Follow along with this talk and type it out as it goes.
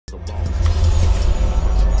Yeah,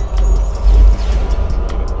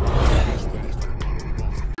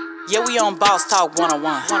 we on Boss Talk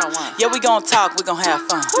 101. Yeah, we gon' talk, we gon' have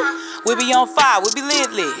fun. We be on fire, we be lit.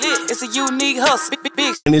 It's a unique hustle.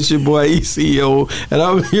 Big. And it's your boy ECO, and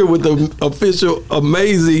I'm here with the official,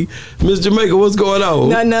 amazing Miss Jamaica. What's going on?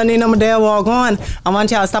 Nothing, I'm there, walk on. I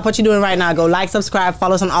want y'all to stop what you're doing right now. Go like, subscribe,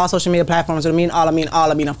 follow us on all social media platforms. I mean on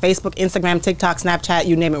Facebook, Instagram, TikTok, Snapchat,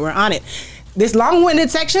 you name it, we're on it. This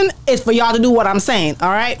long-winded section is for y'all to do what I'm saying, all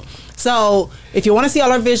right? So if you want to see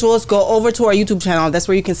all our visuals, go over to our YouTube channel. That's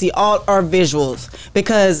where you can see all our visuals.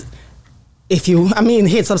 Because if you,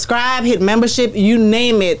 hit subscribe, hit membership, you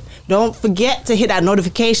name it. Don't forget to hit that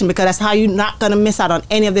notification, because that's how you're not going to miss out on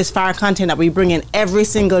any of this fire content that we bring in every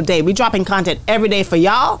single day. We dropping content every day for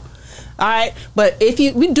y'all. All right. But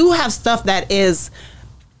we do have stuff that is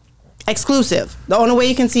exclusive. The only way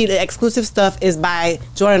you can see the exclusive stuff is by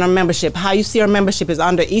joining our membership. How you see our membership is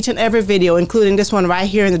under each and every video, including this one right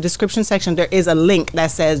here in the description section. There is a link that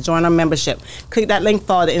says join our membership. Click that link,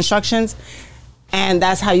 follow the instructions, and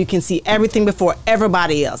that's how you can see everything before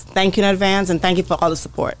everybody else. Thank you in advance, and thank you for all the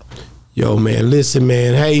support. Yo, man, listen,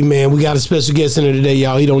 man. Hey, man, we got a special guest in here today,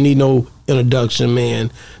 y'all. He don't need no introduction,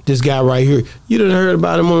 man. This guy right here, you done heard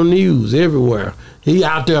about him on the news everywhere. He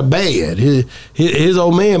out there bad. His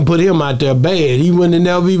old man put him out there bad. He wouldn't have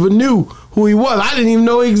never even knew who he was. I didn't even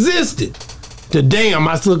know he existed. Damn,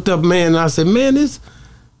 I looked up, man, and I said, man,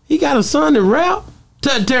 he got a son that rap?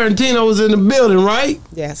 Tut Tarantino was in the building, right?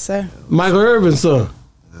 Yes, sir. Michael Irvin's son.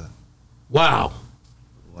 Yeah. Wow.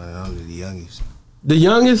 Well, I'm the youngest. The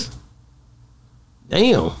youngest?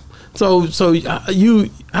 Damn. So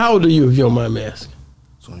you, how old are you, if you don't mind me asking?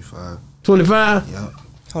 25. 25? Yeah.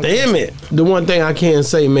 Damn it. The one thing I can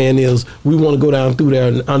say, man, is we want to go down through there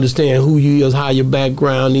and understand who you is, how your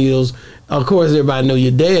background is. Of course, everybody know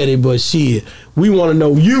your daddy, but shit, we want to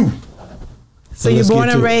know you. So you're born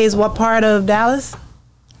and raised what part of Dallas?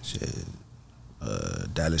 Shit.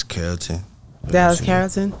 Dallas, Carrollton. Dallas,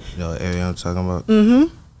 Carrollton. You know what area I'm talking about?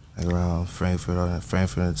 Mm-hmm. Like around Frankfurt and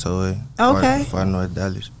Tollway. Okay. Far north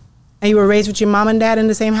Dallas. And you were raised with your mom and dad in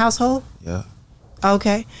the same household? Yeah.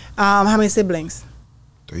 Okay. How many siblings?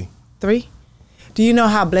 3. 3? Do you know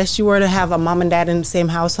how blessed you were to have a mom and dad in the same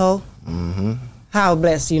household? Mm-hmm. How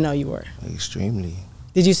blessed do you know you were? Extremely.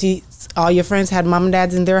 Did you see all your friends had mom and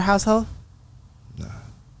dads in their household? Nah.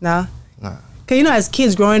 No? Nah. Because, as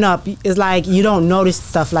kids growing up, it's like you don't notice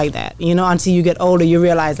stuff like that, until you get older. You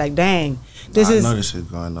realize, like, dang, I noticed it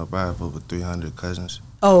growing up. I have over 300 cousins.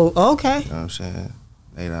 Oh, okay. You know what I'm saying?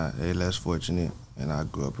 They less fortunate, and I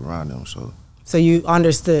grew up around them, so. So you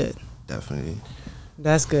understood. Definitely.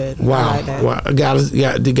 That's good. Wow. I like that. Wow. I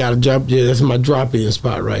gotta drop. Yeah, that's my drop-in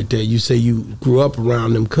spot right there. You say you grew up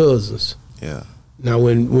around them cousins. Yeah. Now,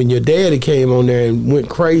 when your daddy came on there and went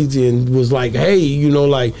crazy and was like, hey,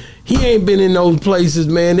 like, he ain't been in those places,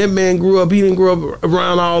 man. That man grew up. He didn't grow up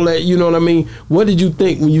around all that. You know what I mean? What did you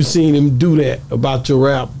think when you seen him do that about your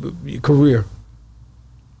rap career?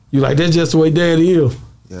 You like, that's just the way daddy is.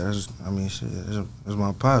 Yeah, that's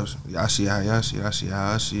my pops. I see how y'all see it. I see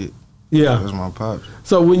how I see it. Yeah. That's my pops.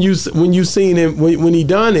 So when you seen him, when he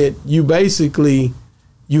done it, you basically,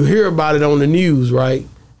 you hear about it on the news, right?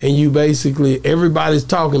 And you basically, everybody's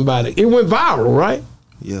talking about it. It went viral, right?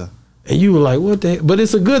 Yeah. And you were like, what the heck? But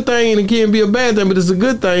it's a good thing, and it can't be a bad thing, but it's a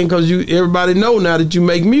good thing because everybody know now that you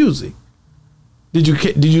make music. Did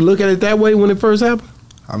you look at it that way when it first happened?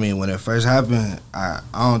 When it first happened, I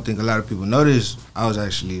don't think a lot of people noticed. I was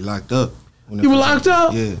actually locked up. You were locked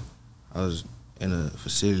up? Yeah. I was in a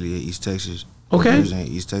facility in East Texas. Okay. I was in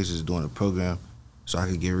East Texas doing a program so I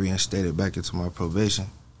could get reinstated back into my probation.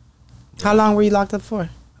 How long were you locked up for?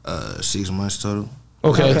 6 months total.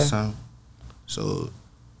 Okay. Time. So,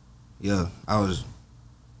 yeah, I learned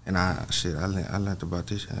about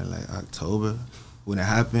this in like October when it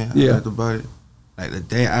happened. I learned about it. Like the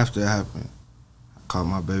day after it happened, I called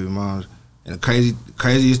my baby moms. And the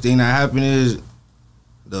craziest thing that happened is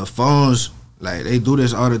the phones, like they do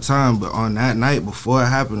this all the time, but on that night before it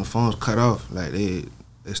happened, the phones cut off. Like they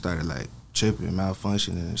started like tripping,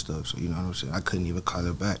 malfunctioning and stuff. So you know what I'm saying? I couldn't even call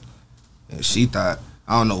her back. And she thought,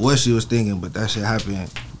 I don't know what she was thinking, but that shit happened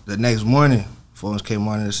the next morning. Phones came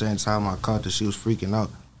on at the same time. I called her. She was freaking out,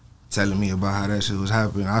 telling me about how that shit was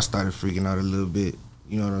happening. I started freaking out a little bit.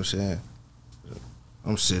 You know what I'm saying?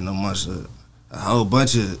 I'm sitting amongst a whole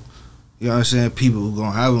bunch of, you know what I'm saying, people who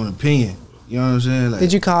gonna have an opinion. You know what I'm saying? Like,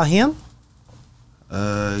 did you call him?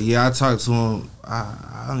 Yeah, I talked to him.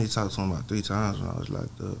 I only talked to him about 3 times when I was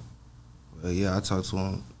locked up. But yeah, I talked to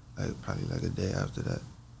him probably a day after that.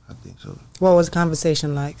 I think so. What was the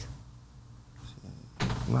conversation like?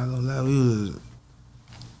 I'm not gonna lie,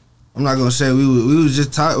 I'm not gonna say we was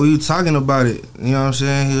just we were talking about it. You know what I'm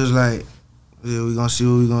saying? He was like, "Yeah, we gonna see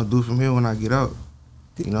what we gonna do from here when I get out."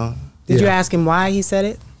 You know? Did you ask him why he said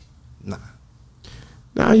it? Nah.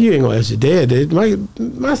 Nah, you ain't gonna ask your dad.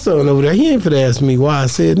 My son over there, he ain't finna ask me why I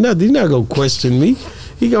said nothing. He's not gonna question me.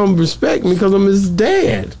 He gonna respect me because I'm his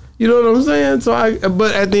dad. You know what I'm saying?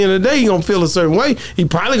 But at the end of the day, he gonna feel a certain way. He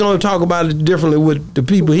probably gonna talk about it differently with the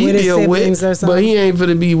people he deal with. But he ain't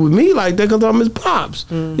finna be with me like that because I'm his pops.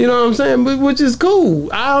 You know what I'm saying? But which is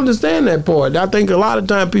cool. I understand that part. I think a lot of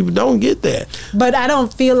time people don't get that. But I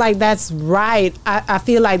don't feel like that's right. I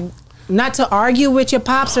feel like not to argue with your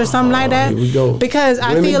pops or something like that. Here we go. Because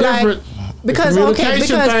I feel like. Because for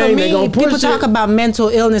me, people talk about mental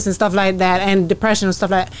illness and stuff like that, and depression and stuff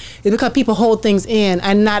like that. It's because people hold things in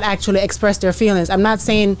and not actually express their feelings. I'm not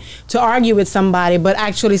saying to argue with somebody, but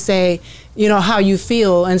actually say, you know, how you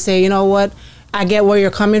feel and say, you know what, I get where you're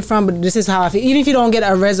coming from, but this is how I feel. Even if you don't get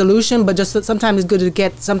a resolution, but just sometimes it's good to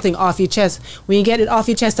get something off your chest. When you get it off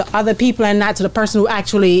your chest to other people and not to the person who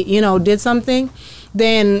actually, you know, did something,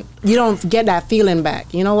 then you don't get that feeling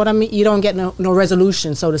back. You know what I mean? You don't get no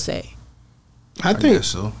resolution, so to say. I think guess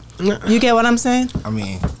so. You get what I'm saying? I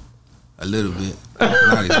mean, a little bit.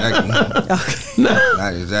 Not exactly. Okay.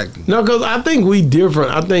 Not exactly. No, because I think we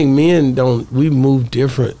different. I think men we move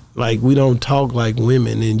different. Like, we don't talk like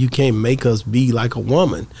women, and you can't make us be like a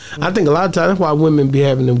woman. I think a lot of times that's why women be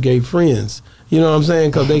having them gay friends. You know what I'm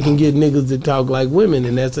saying? Because they can get niggas that talk like women,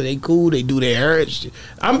 and that's they cool. They do their hair and shit.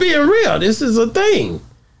 I'm being real. This is a thing.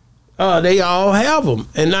 They all have them,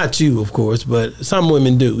 and not you, of course, but some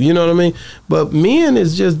women do. You know what I mean? But men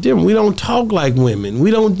is just different. We don't talk like women. We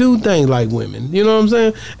don't do things like women. You know what I'm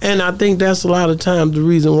saying? And I think that's a lot of times the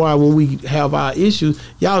reason why when we have our issues,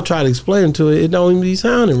 y'all try to explain to it, it don't even be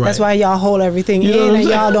sounding right. That's why y'all hold everything in and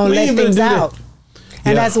y'all don't let things out.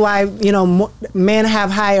 And that's why, you know, men have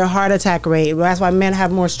higher heart attack rate. That's why men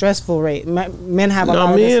have more stressful rate. Men have a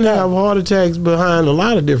lot of men stuff. have heart attacks behind a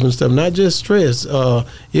lot of different stuff, not just stress.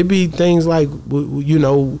 It be things like, you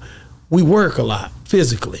know, we work a lot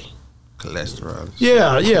physically. Cholesterol.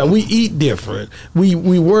 Yeah, we eat different. We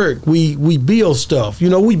work. We build stuff. You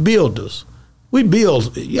know, we builders. We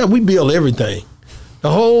build everything. The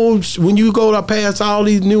whole, when you go to pass all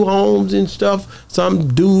these new homes and stuff,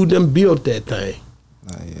 some dude done built that thing.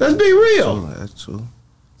 Yeah, let's be real. That's true.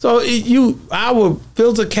 So our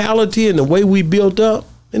physicality and the way we built up,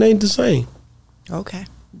 it ain't the same. Okay.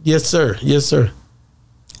 Yes, sir. Yes, sir.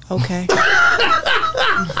 Okay.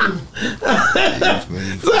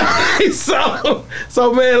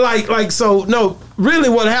 so man, so no, really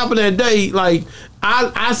what happened that day, like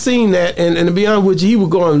I seen that, and to be honest with you, he was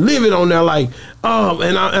going living on there like,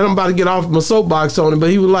 and I'm about to get off my soapbox on it,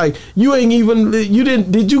 but he was like,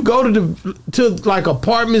 did you go to like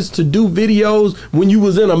apartments to do videos when you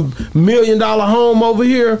was in a $1 million home over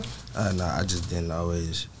here? No, I just didn't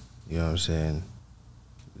always, you know what I'm saying,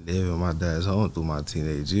 live in my dad's home through my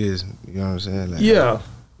teenage years. You know what I'm saying? Like, yeah.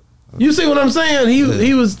 You see what I'm saying?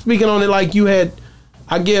 He was speaking on it like you had,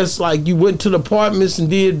 I guess, like you went to the apartments and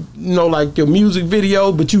did, you know, like your music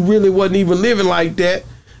video, but you really wasn't even living like that.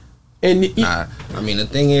 And nah, I mean, the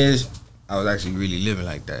thing is, I was actually really living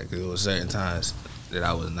like that because there was certain times that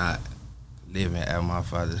I was not living at my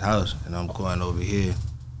father's house, and I'm going over here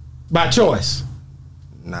by choice.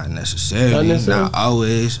 Not necessarily, not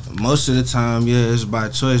always. Most of the time, yeah, it's by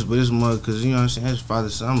choice, but it's more because, you know what I'm saying, it's father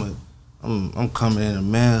son. I'm coming into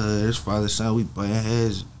manhood. It's father son. We butting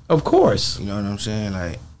heads. Of course. You know what I'm saying?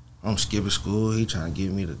 Like, I'm skipping school. He trying to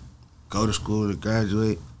get me to go to school to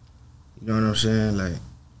graduate. You know what I'm saying? Like,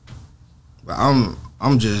 but I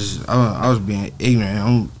was being ignorant.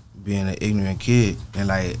 I'm being an ignorant kid, and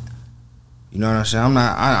like, you know what I'm saying?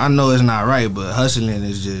 I know it's not right, but hustling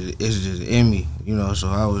is just in me, you know. So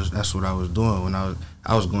that's what I was doing when I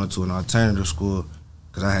was going to an alternative school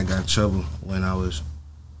because I had got in trouble when I was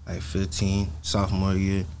like 15, sophomore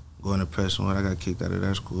year, going to Prestonwood. I got kicked out of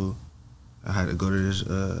that school. I had to go to this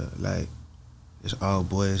this all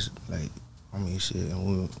boys, like, I mean, shit.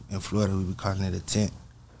 And in Florida we be calling it a tent,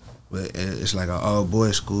 but it's like an all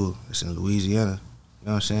boys school. It's in Louisiana. You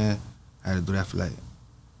know what I'm saying? I had to do that for like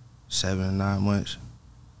 7 or 9 months.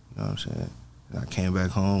 You know what I'm saying? And I came back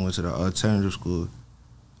home, went to the alternative school. And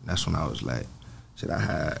that's when I was like, shit, I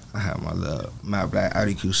had my little my black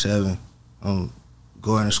Audi Q7. I'm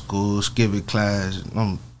going to school, skipping class. You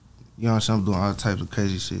know what I'm saying? I'm doing all types of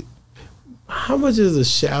crazy shit. How much is a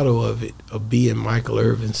shadow of it, of being Michael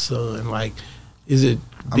Irvin's son? Like, is it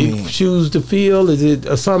big shoes to fill? Is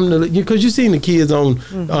it something to, because you seen the kids on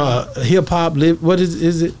hip hop, what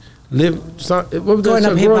is it? Growing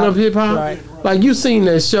up hip hop. Right. Like, you seen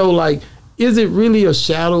that show, like, is it really a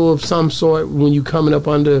shadow of some sort when you coming up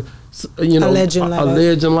under, you know, a legend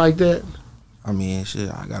like that? I mean, shit.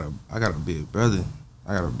 I got a big brother.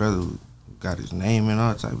 I got a brother who got his name and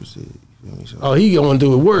all type of shit. You feel me? So, oh, he gonna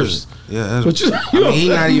do it worse. Yeah, that's, I mean, he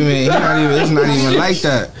not even. It's not even like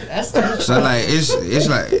that. So like, it's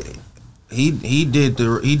like he did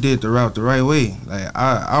the route the right way. Like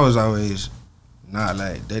I was always not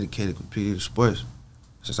like dedicated completely to sports.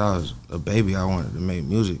 Since I was a baby, I wanted to make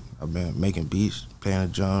music. I've been making beats, playing the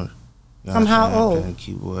drums. You know From how old? Playing the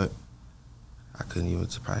keyboard. I couldn't even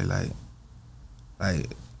probably like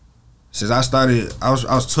since I started. I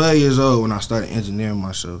was 12 years old when I started engineering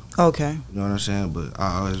myself. Okay. You know what I'm saying? But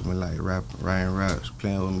I always been like writing raps,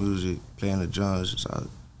 playing with music, playing the drums since I was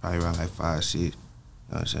probably around like 5, 6. You know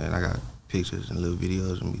what I'm saying? I got pictures and little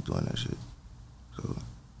videos of me doing that shit. So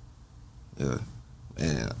yeah.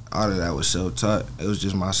 And all of that was self-taught. It was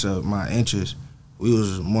just myself, my interest. We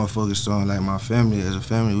was more focused on, like my family, as a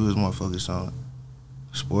family, we was more focused on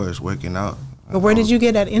sports, working out. But where did you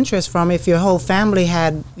get that interest from? If your whole family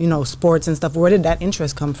had, you know, sports and stuff, where did that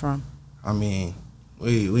interest come from? I mean,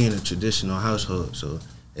 we in a traditional household, so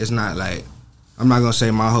it's not like, I'm not gonna say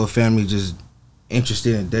my whole family just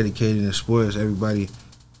interested and dedicated in sports. Everybody,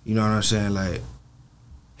 you know what I'm saying, like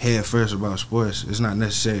head first about sports. It's not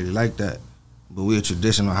necessarily like that. But we're a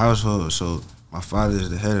traditional household, so my father is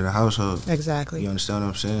the head of the household. Exactly. You understand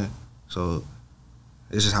what I'm saying? So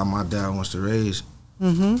this is how my dad wants to raise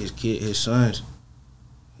his sons.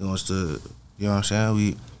 He wants to, you know what I'm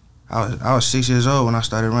saying? I was 6 years old when I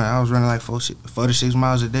started running. I was running like 4 to 6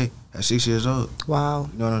 miles a day at 6 years old. Wow.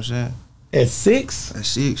 You know what I'm saying? At 6? At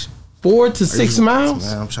 6. 4 to 6 miles?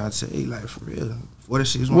 Man, I'm trying to say, like, for real. 4 to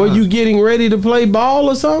 6 miles. Were you getting ready to play ball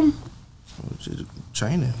or something? Just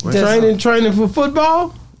training. Training for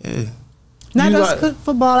football? Yeah. Not just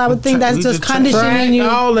football. I would think that's just conditioning you.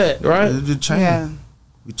 All that, right? Just training. Yeah.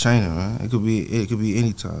 We training, man. It could be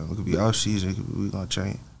any time. It could be off season. We gonna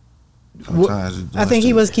train. Sometimes I think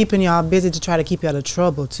he was keeping y'all busy to try to keep you out of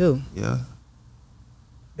trouble too. Yeah.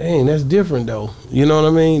 Dang, that's different though. You know what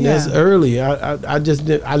I mean? Yeah. That's early.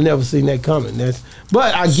 I never seen that coming.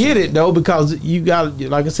 But I get it though, because you got,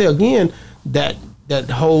 like I said again, that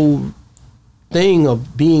whole thing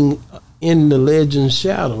of being in the legend's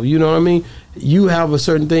shadow. You know what I mean? You have a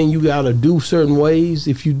certain thing you got to do certain ways.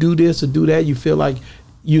 If you do this or do that, you feel like,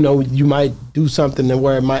 you know, you might do something that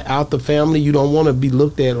where it might out the family. You don't want to be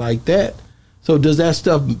looked at like that. So does that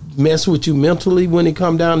stuff mess with you mentally when it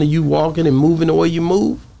come down to you walking and moving the way you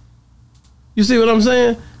move? You see what I'm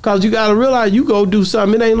saying? Because you got to realize you go do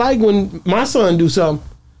something. It ain't like when my son do something.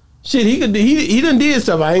 Shit, he done did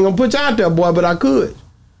stuff. I ain't going to put you out there, boy, but I could.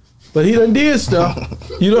 But he done did stuff.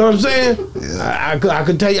 You know what I'm saying? Yeah. I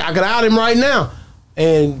could tell you, I could out him right now.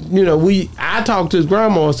 And, you know, I talked to his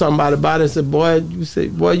grandma or somebody about it and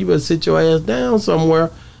said, boy, you better sit your ass down somewhere.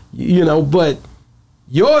 You know, but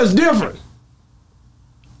yours different.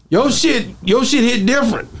 Your shit hit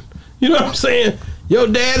different. You know what I'm saying? Your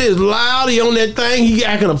dad is loud. He on that thing. He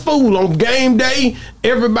acting a fool on game day.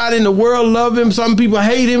 Everybody in the world love him. Some people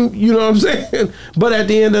hate him. You know what I'm saying? But at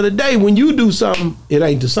the end of the day, when you do something, it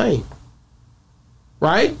ain't the same.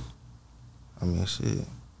 Right? I mean, shit.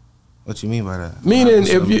 What you mean by that? Meaning,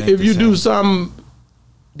 if you do something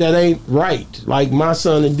that ain't right, like my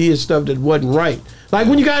son and did stuff that wasn't right. Like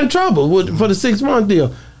when you got in trouble for the 6-month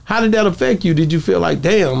deal, how did that affect you? Did you feel like,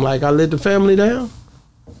 damn, like I let the family down?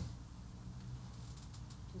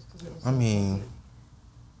 I mean,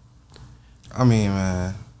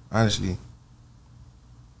 man, honestly,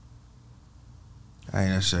 I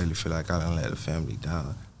ain't necessarily feel like I done let the family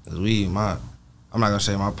down. Cause I'm not gonna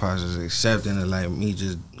say my pops is accepting of like me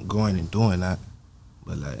just going and doing that,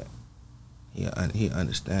 but like he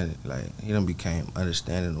understand it. Like he done became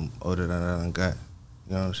understanding older than I done got.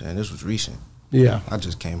 You know what I'm saying? This was recent. Yeah. I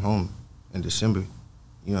just came home in December.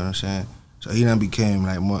 You know what I'm saying? So he done became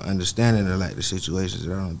like more understanding of like the situations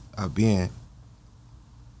that I've been.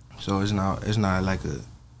 So it's not like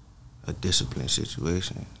a discipline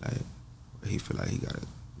situation. Like he feel like he gotta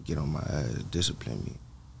get on my ass, discipline me.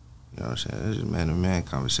 You know what I'm saying? It's just man-to-man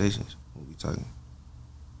conversations when we talking.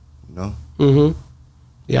 You know? Mm-hmm.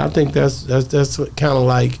 Yeah, I think that's kind of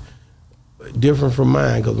like different from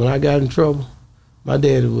mine. Because when I got in trouble, my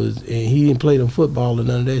dad he didn't play no football or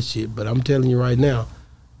none of that shit. But I'm telling you right now,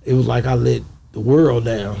 it was like I let the world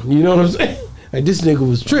down. You know what I'm saying? Like this nigga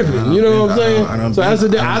was tripping. You know what I'm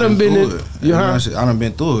saying? I done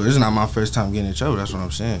been through it. It's not my first time getting in trouble. That's what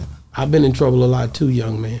I'm saying. I've been in trouble a lot too,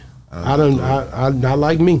 young man. Not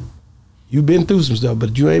like me. You've been through some stuff,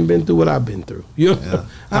 but you ain't been through what I've been through. You know? Yeah.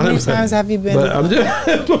 How many times have you been? But I'm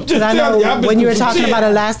just I know when you were talking about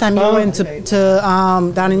it last time, you went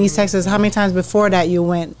to down in East Texas. How many times before that you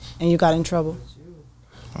went and you got in trouble?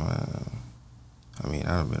 I mean,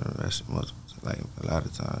 I've been arrested like a lot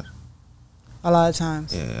of times. A lot of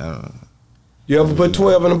times. Yeah, I don't. You ever put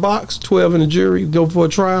 12 in a box, 12 in a jury, go for a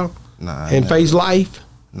trial, Nah. and face life?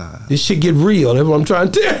 Nah. This shit get real. That's what I'm trying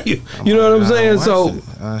to tell you. You know what I'm saying? So,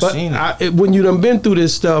 but when you done been through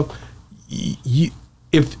this stuff,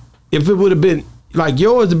 if it would have been like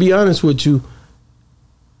yours, to be honest with you,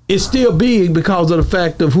 it's still big because of the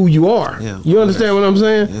fact of who you are. Yeah, you understand what I'm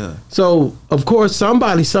saying? Yeah. So, of course,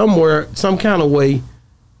 somebody somewhere, some kind of way,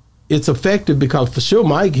 it's effective because for sure,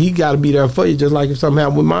 Mike, he got to be there for you, just like if something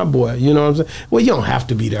happened with my boy. You know what I'm saying? Well, you don't have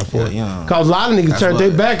to be there for him. Because a lot of niggas turn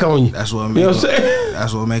their back on you. That's what you know what I'm saying?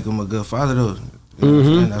 That's what make him a good father, though. You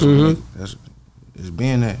know what I'm saying? It's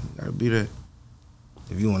being there. You got to be there.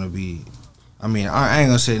 If you want to be, I mean, I ain't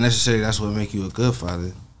going to say necessarily that's what make you a good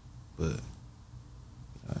father, but, you know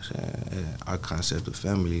what I'm saying? Yeah, our concept of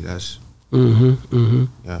family, that's, you know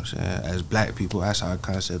what I'm saying? As black people, that's our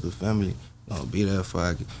concept of family. Gonna be there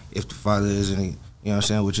for if the father is in, you know what I'm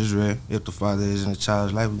saying, which is rare. If the father is in a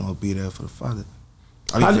child's life, we're gonna be there for the father.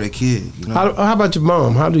 I mean, for the kid, you know. How about your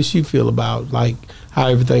mom? How does she feel about like how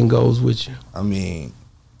everything goes with you? I mean,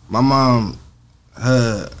 my mom,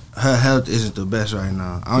 her health isn't the best right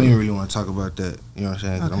now. I don't even really want to talk about that. You know what I'm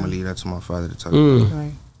saying? Because I'm gonna leave that to my father to talk about.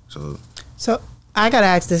 Right. So I gotta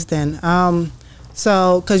ask this then.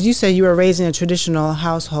 So, because you said you were raised in a traditional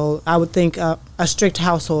household, I would think a strict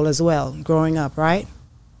household as well, growing up, right?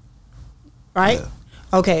 Right?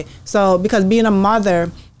 Yeah. Okay. So, because being a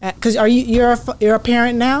mother, because you're a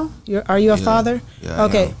parent now? Are you a father? Yeah.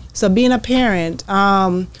 Okay. So, being a parent,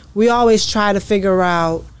 we always try to figure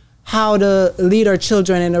out how to lead our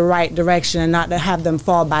children in the right direction and not to have them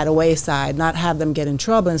fall by the wayside, not have them get in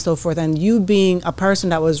trouble and so forth. And you being a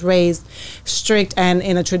person that was raised strict and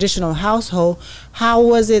in a traditional household, how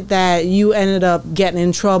was it that you ended up getting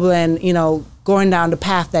in trouble and, you know, going down the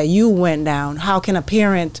path that you went down? How can a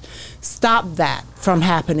parent stop that from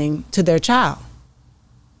happening to their child?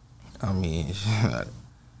 I mean,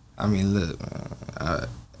 look,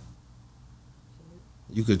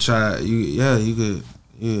 you could try. You could.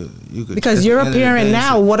 You could. Because you're a parent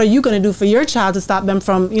now. What are you going to do for your child to stop them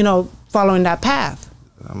from, you know, following that path?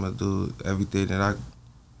 I'm gonna do everything that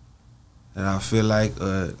I feel like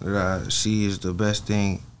that I see is the best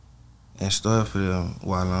thing in store for them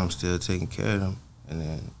while I'm still taking care of them. And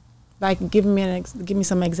then, like, give me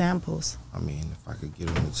some examples. I mean, if I could get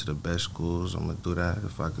them into the best schools, I'm gonna do that.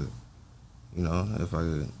 If I could, you know, if I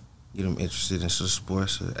could get them interested in some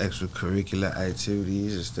sports or extracurricular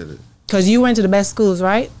activities instead of. Because you went to the best schools,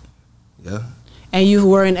 right? Yeah. And you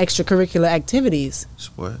were in extracurricular activities.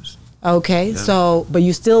 Sports. Okay, yeah. So, but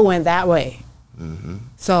you still went that way.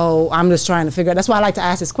 So I'm just trying to figure out. That's why I like to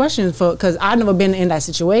ask this question, because I've never been in that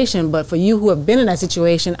situation. But for you who have been in that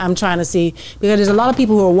situation, I'm trying to see, because there's a lot of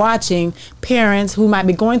people who are watching, parents who might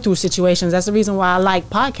be going through situations. That's the reason why I like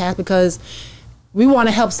podcasts, because we want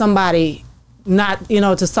to help somebody not, you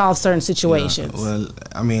know, to solve certain situations. Yeah, well,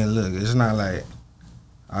 I mean, look, it's not like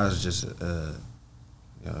I was just, you know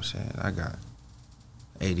what I'm saying? I got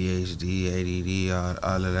ADHD, ADD,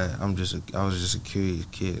 all of that. I was just a curious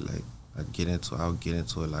kid. Like, I would get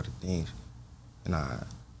into a lot of things. And you know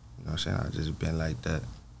what I'm saying? I just been like that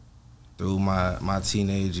through my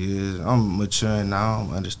teenage years. I'm maturing now,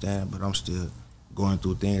 I'm understanding, but I'm still going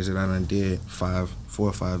through things that I done did 4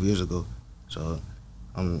 or 5 years ago. So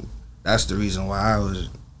that's the reason why I was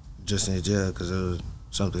just in jail, because it was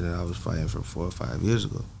something that I was fighting for 4 or 5 years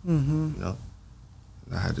ago. You know,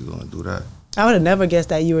 and I had to go and do that. I would have never guessed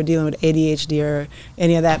that you were dealing with ADHD or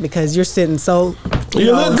any of that, because you're sitting so.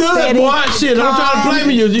 You look good, steady, boy. Shit, I'm trying to play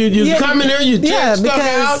me. You come in there, you chest stuck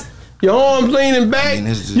out, your arms leaning back. I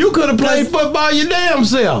mean, you could have played football your damn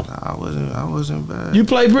self. I wasn't bad. You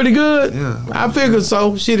played pretty good. Yeah, I figured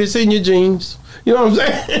so. Shit, it's in your genes. You know what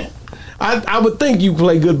I'm saying? I would think you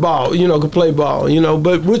play good ball. You know, could play ball. You know,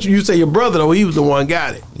 but which you say your brother though? He was the one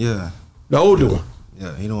got it. Yeah, the older one.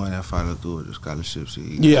 Yeah, he the one that followed through with the scholarships.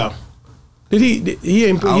 Yeah. He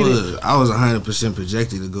ain't. I was 100%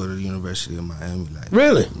 projected to go to the University of Miami. Like,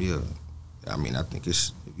 really? Yeah. I mean, I think if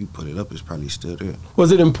you put it up, it's probably still there.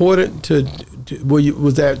 Was it important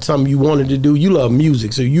was that something you wanted to do? You love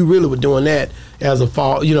music, so you really were doing that as a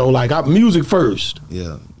fall. You know, like music first.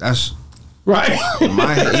 Yeah, that's right. In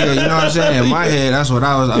my head, yeah, you know what I'm saying. In my head, that's what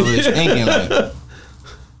I was thinking. Like,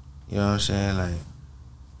 you know what I'm saying? Like,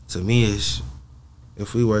 to me, it's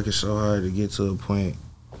if we working so hard to get to a point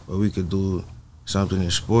where we could do something in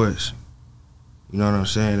sports, You know what I'm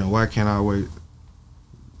saying? And why can't I work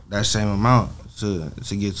that same amount to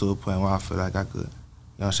get to a point where I feel like I could, you know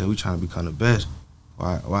what I'm saying? We trying to become the best.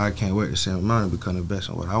 Why I can't work the same amount and become the best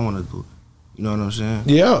on what I want to do? You know what I'm saying?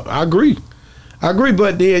 Yeah, I agree.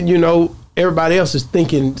 But then, you know, everybody else is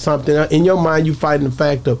thinking something. In your mind, you fighting the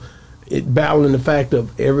fact of, battling the fact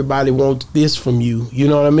of everybody wants this from you. You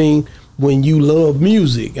know what I mean? When you love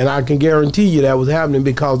music. And I can guarantee you that was happening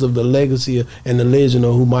because of the legacy and the legend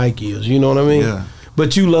of who Mike is. You know what I mean? Yeah.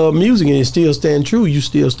 But you love music and it still stand true. You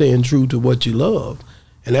still staying true to what you love.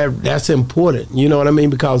 And that's important. You know what I mean?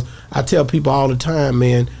 Because I tell people all the time,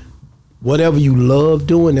 man, whatever you love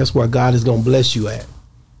doing, that's where God is going to bless you at.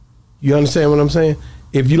 You understand what I'm saying?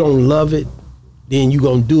 If you don't love it, then you're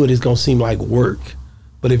going to do it. It's going to seem like work.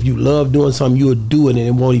 But if you love doing something, you'll do it and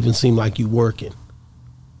it won't even seem like you working.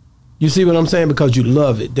 You see what I'm saying? Because you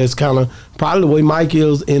love it. That's kind of probably the way Mike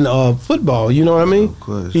is in football. You know what I mean? Of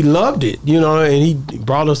course. He loved it, you know, and he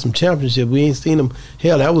brought us some championship. We ain't seen him.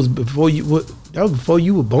 Hell, that was before you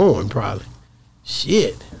were born, probably.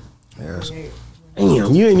 Shit. Yes.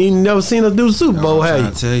 Damn, you ain't even never seen us do the Super Bowl, have you?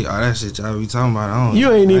 I'm trying to tell you, all that shit y'all be talking about, I don't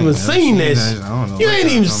You ain't even seen that shit. I don't know. You ain't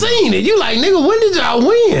even seen it. You like, nigga, when did y'all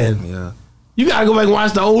win? Yeah. You gotta go back and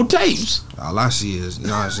watch the old tapes. All I see is, you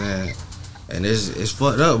know what I'm saying? And it's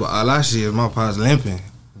fucked up, but all I see is my pops limping.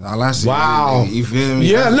 All I see Wow. is, you feel me?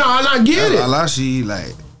 Yeah, no, and I get it. All I see,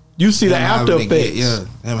 like, You see the him after having to effects.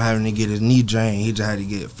 him having to get his knee drained. He just had to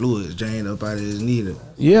get fluids drained up out of his knee.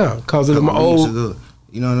 Yeah, because of them Weeks old. ago.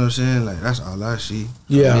 You know what I'm saying? Like, that's all I see.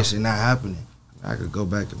 Yeah. This shit not happening. I could go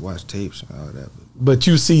back and watch tapes and all that. But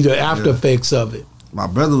you see the after effects of it. My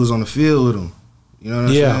brother was on the field with him. You know what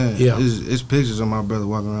I'm saying? Yeah. It's pictures of my brother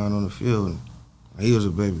walking around on the field. He was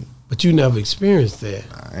a baby. But you never experienced that.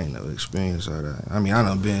 I ain't never experienced all that. I mean, I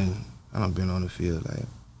done been on the field, like,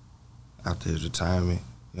 after his retirement.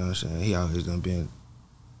 You know what I'm saying? He always done been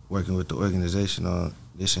working with the organization on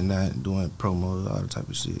this and that, and doing promos, all the type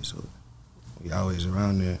of shit. So we always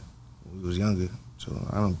around there when we was younger. So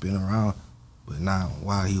I done been around. But now,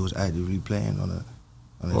 while he was actively playing on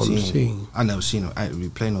the team, I never seen him actively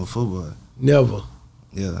play no football. Never.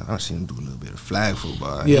 Yeah, I seen him do a little bit of flag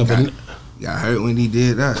football. Yeah, He got hurt when he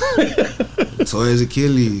did that. Tore his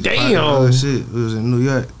Achilles. Damn. Shit. We was in New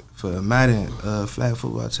York for a Madden flag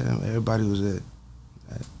football team. Everybody was there.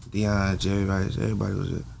 Deion, Jerry Rice, everybody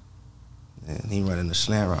was there. And he running the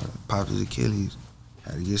slant route, popped his Achilles,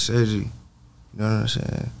 had to get surgery. You know what I'm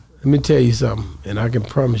saying? Let me tell you something, and I can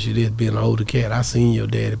promise you this, being an older cat, I seen your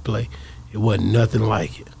daddy play. It wasn't nothing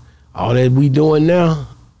like it. All that we doing now,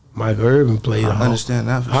 Michael Irvin played. I understand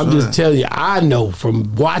that for I'm sure. just telling you, I know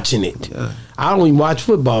from watching it. Yeah. I don't even watch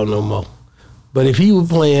football no more. But if he was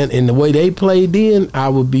playing and the way they played then, I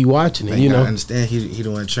would be watching it. Like, you know, I understand he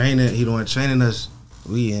the one training. He the one training us.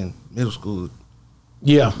 We in middle school.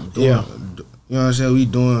 Yeah, Doing, yeah. You know what I'm saying? We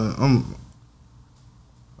doing.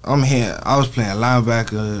 I'm here. I was playing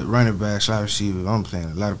linebacker, running back, slot receiver. I'm playing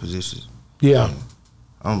a lot of positions. Yeah. And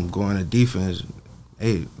I'm going to defense.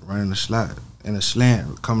 Hey, running the slot and a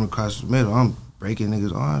slant coming across the middle. I'm breaking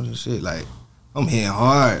niggas' arms and shit. Like, I'm hitting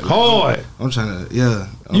hard. Like, Hard. I'm trying to, yeah.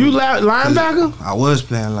 You linebacker? I was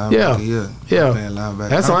playing linebacker, yeah. Yeah. I'm playing linebacker.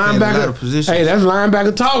 That's I'm playing a lot of linebacker. positions. Hey, that's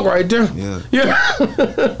linebacker talk right there. Yeah.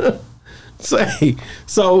 Yeah. Say,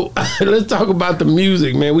 so let's talk about the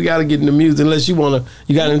music, man. We got to get into music. Unless you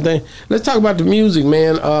you got anything? Let's talk about the music,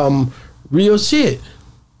 man. Real shit.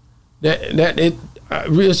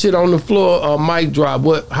 Real shit on the floor. Mic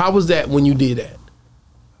drop. How was that when you did that?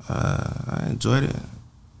 I enjoyed it.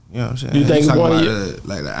 You know what I'm saying? You think talking one of about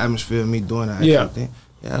like the atmosphere of me doing that? Yeah. Thing.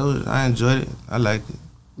 Yeah, I enjoyed it. I liked it.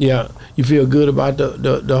 Yeah, you feel good about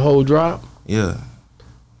the whole drop? Yeah.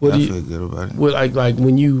 What I do you feel good about it. What like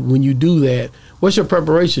when you do that? What's your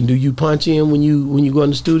preparation? Do you punch in when you go in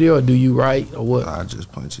the studio, or do you write, or what? I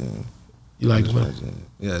just punch in. You like Just to punch in.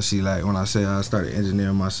 Yeah. See, like when I say I started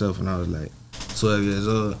engineering myself when I was like 12 years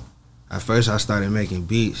old. At first, I started making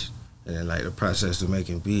beats, and then like the process of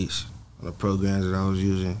making beats on the programs that I was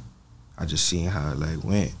using, I just seen how it like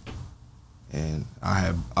went. And I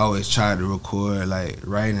had always tried to record like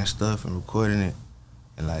writing stuff and recording it,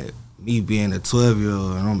 and like me being a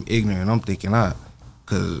 12-year-old and I'm ignorant, I'm thinking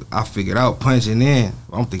cause I figured out punching in,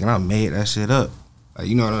 I'm thinking I made that shit up. Like,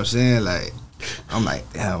 you know what I'm saying? Like, I'm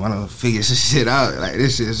like, damn, I done figure this shit out. Like,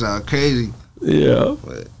 this shit sound crazy. Yeah.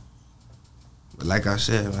 But like I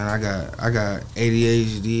said, man, I got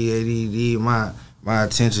ADHD, ADD. My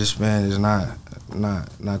attention span is not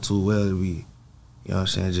too well to be, you know what I'm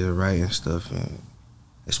saying, just writing stuff, and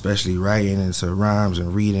especially writing into rhymes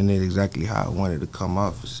and reading it exactly how I wanted to come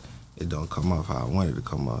off. It don't come off how I wanted to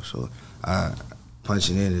come off. So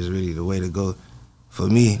punching in is really the way to go. for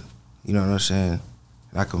me, you know what I'm saying?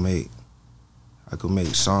 And I could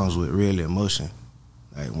make songs with real emotion,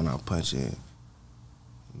 like when I punch in,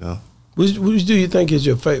 you know. Which do you think is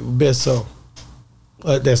your favorite, best song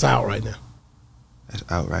that's out right now? That's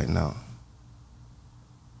out right now.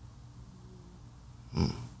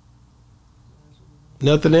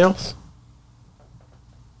 Nothing else?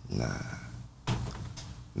 Nah,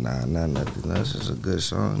 nothing else. It's a good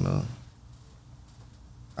song though.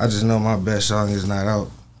 I just know my best song is not out.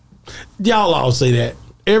 Y'all all say that.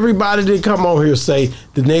 Everybody that come on here say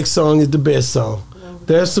the next song is the best song.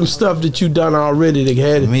 There's some stuff that you done already that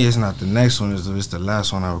had. For me, it's not the next one. It's the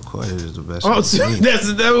last one I recorded is the best. Oh, song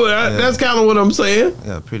that's kind of what I'm saying.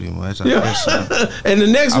 Yeah, pretty much. Yeah. And the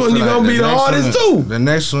next one you're gonna be the hardest too. The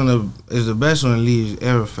next one is the best one. Leaves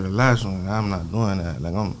ever for the last one. I'm not doing that.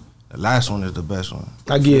 Like the last one is the best one.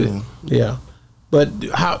 I get it. Yeah. But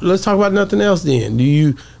let's talk about nothing else then. Do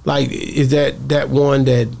you is that one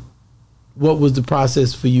that? What was the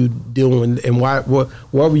process for you doing, and where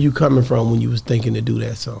were you coming from when you was thinking to do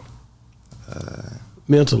that song?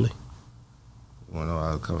 Mentally. You know where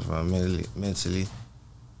I was coming from mentally.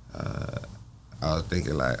 I was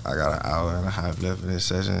thinking like I got an hour and a half left in this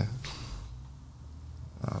session.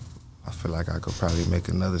 I feel like I could probably make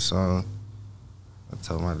another song. I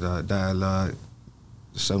told my dialogue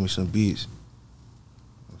to show me some beats.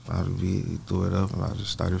 I found a beat, he threw it up, and I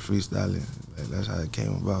just started freestyling. Like, that's how it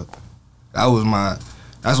came about.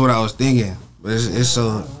 That's what I was thinking. But it's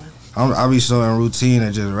so, I be so in routine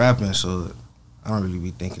and just rapping, so I don't really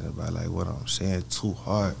be thinking about like what I'm saying too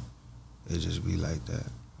hard. It just be like that.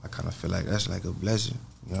 I kind of feel like that's like a blessing.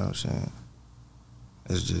 You know what I'm saying?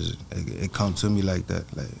 It's just, it come to me like that.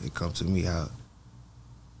 Like it come to me how,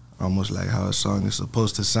 almost like how a song is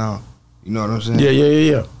supposed to sound. You know what I'm saying?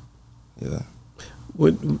 Yeah. Yeah.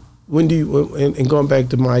 When do you, and going back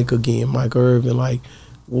to Mike again, Mike Irvin, like,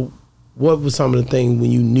 what was some of the things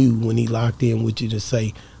when you knew when he locked in with you to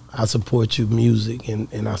say, I support your music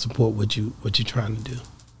and I support what you're trying to do?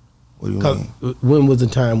 What do you mean? When was the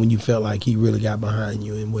time when you felt like he really got behind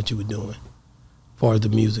you and what you were doing, as far as the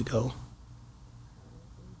music go?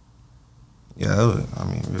 Yeah,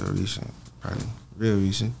 real recent, probably real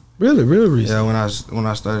recent. Really, real recent. Yeah, when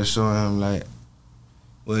I started showing him like,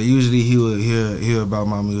 well, usually he would hear about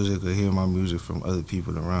my music or hear my music from other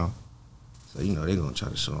people around. So, you know, they gonna try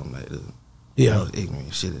to show him, like, the most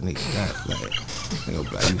ignorant shit a nigga got. Like, they gonna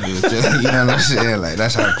be like, you know what I'm saying? Like,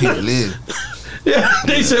 that's how people live. Yeah,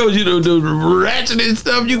 they showed you the ratchetest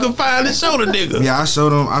stuff you can find and show the nigga. Yeah, I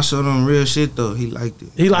showed him real shit, though. He liked it.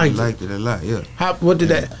 He liked it a lot, yeah. How did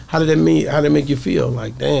that make you feel?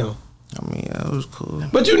 Like, damn. I mean, yeah, it was cool.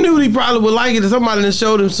 But you knew he probably would like it. Somebody that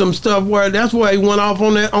showed him some stuff where that's why he went off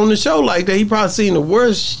on the show like that. He probably seen the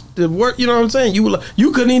worst. You know what I'm saying?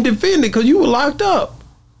 You couldn't even defend it because you were locked up.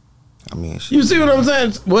 I mean, shit, you see what I'm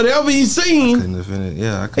saying? Whatever he seen, I couldn't defend it.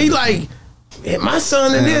 Yeah, I couldn't. He like, my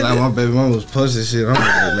son and this. Like my baby mama was posting shit. I'm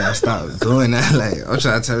like, man, stop doing that. Like, I'm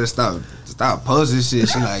trying to tell her stop posting shit.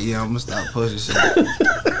 She like, yeah, I'm gonna stop posting shit.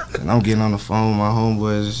 And I'm getting on the phone with my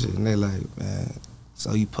homeboys and shit, and they like, man.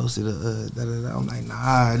 So you posted da-da-da. I'm like,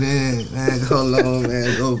 nah, man, hold on,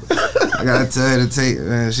 man, go. I gotta tell her to take,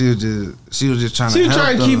 man. She was just trying to help. She was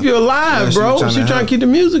trying to keep you alive, bro. She was trying to keep the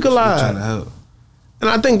music alive. She was trying to help. And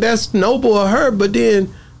I think that's noble of her, but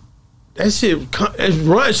then that shit,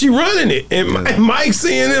 she running it. And Mike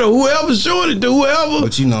seeing it or whoever's showing it to whoever.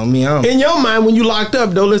 But you know me, in your mind, when you locked up,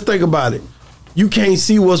 though, let's think about it. You can't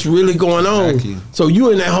see what's really going on. Exactly. So you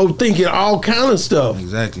in that whole thinking all kind of stuff.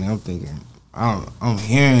 Exactly, I'm thinking. I'm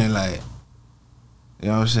hearing like, you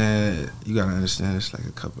know what I'm saying? You gotta understand it's like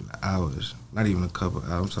a couple of hours. Not even a couple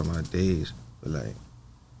of hours, I'm talking about days. But like,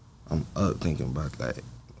 I'm up thinking about like,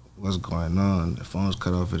 what's going on. The phone's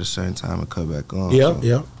cut off at a certain time and cut back on.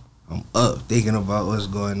 Yeah. I'm up thinking about what's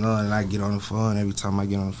going on and I get on the phone. Every time I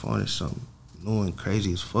get on the phone, it's something new and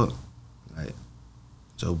crazy as fuck. Like,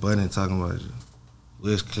 Joe Budden talking about it.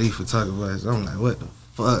 Wiz Khalifa talking about it. I'm like, what the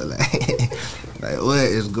fuck? Like what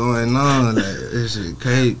is going on? Like, this shit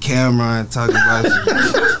crazy. Cameron talking about it.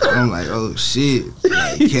 I'm like, oh shit.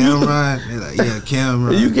 Like, Cameron? They're like, yeah,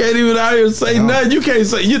 Cameron. You can't even out here say nothing. You can't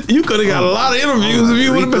say, you could have got a lot of interviews if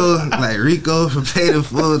you would have been. Like Rico from Pay the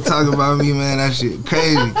Fool talking about me, man, that shit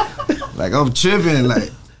crazy. Like, I'm tripping, like,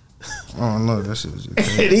 I don't know, that shit was just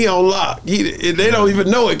crazy. And he on lock. They don't even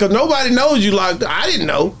know it, because nobody knows you locked up. I didn't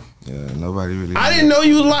know. Yeah, nobody really I didn't know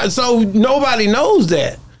you was locked, so nobody knows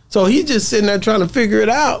that. So he just sitting there trying to figure it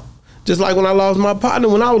out. Just like when I lost my partner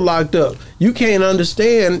when I was locked up. You can't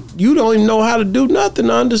understand. You don't even know how to do nothing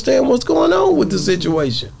to understand what's going on with the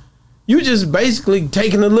situation. You just basically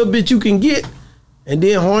taking a little bit you can get and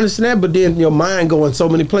then harnessing that, but then your mind going so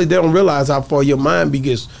many places. They don't realize how far your mind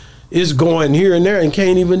because it's going here and there and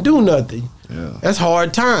can't even do nothing. Yeah. That's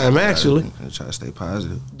hard time, actually. Try to stay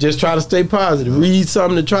positive. Just try to stay positive. Read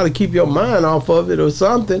something to try to keep your mind off of it or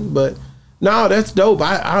something. But no, that's dope.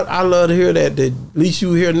 I love to hear that at least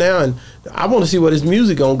you here now, and I want to see where this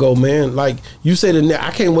music gonna go, man. Like you said,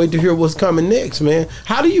 I can't wait to hear what's coming next, man.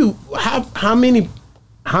 How many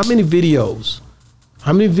videos,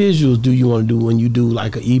 how many visuals do you want to do when you do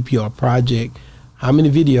like an EP or project? How many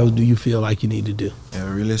videos do you feel like you need to do?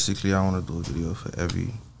 Yeah, realistically, I want to do a video for every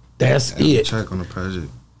it. track on the project.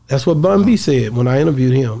 That's what Bun B said when I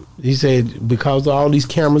interviewed him. He said because of all these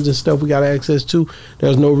cameras and stuff we got access to,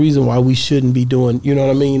 there's no reason why we shouldn't be doing, you know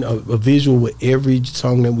what I mean, a visual with every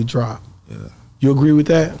song that we drop. Yeah. You agree with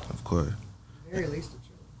that? Of course. Very least.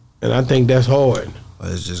 And I think that's hard.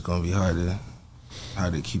 But it's just gonna be hard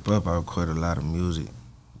to keep up. I record a lot of music.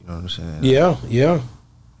 You know what I'm saying? Yeah.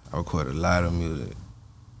 I record a lot of music.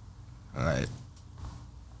 Like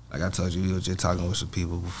I told you, we were just talking with some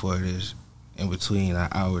people before this. In between an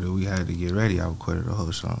hour that we had to get ready, I recorded the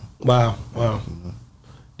whole song. Wow. You know?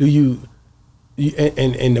 Do you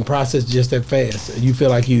and the process just that fast? You feel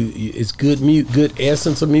like it's good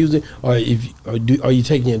essence of music, or are you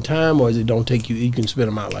taking your time, or is it don't take you can spit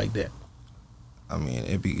them out like that? I mean,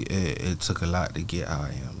 it took a lot to get how I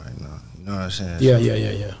am right now. You know what I'm saying?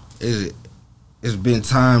 Yeah. It's been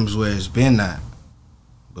times where it's been that,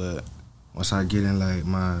 but once I get in like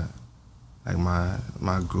my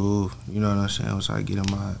groove, you know what I'm saying? Once I get in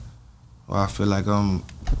I feel like I'm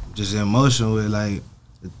just in motion with like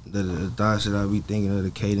the thoughts that I be thinking of, the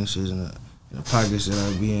cadences and the pockets that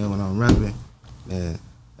I be in when I'm rapping, and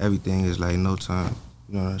everything is like no time.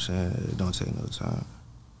 You know what I'm saying? It don't take no time.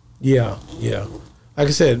 Yeah. Like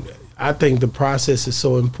I said, I think the process is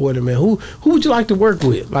so important, man. Who would you like to work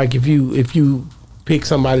with? Like if you pick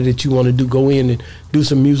somebody that you want to go in and do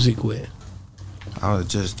some music with. I was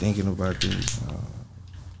just thinking about this.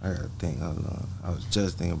 I gotta think how long. I was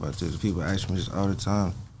just thinking about this. People ask me this all the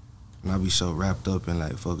time, and I be so wrapped up in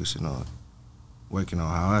like focusing on working on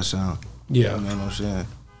how I sound. Yeah. You know what I'm saying?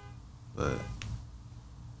 But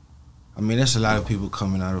I mean, there's a lot of people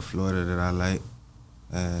coming out of Florida that I like,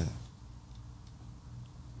 and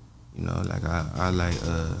you know, like I like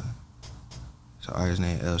it's an artist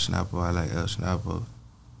named El Snapper. I like El Snapper.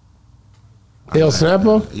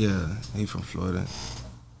 Snapper? Yeah, he from Florida.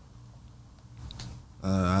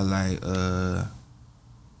 I like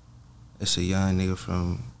it's a young nigga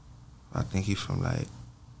from, I think he from like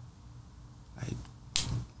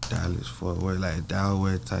Dallas, Fort Worth, like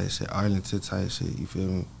Delaware type shit, Arlington type shit. You feel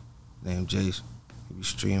me? Named Jace. He be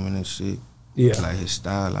streaming and shit. Yeah. I like his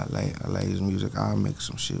style. I like his music. I'll make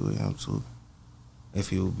some shit with him too, if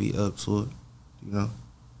he would be up to it, you know.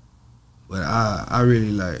 But I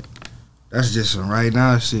really like. That's just some right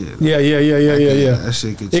now shit. Yeah. That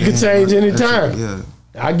shit could change. It could change anytime. Yeah.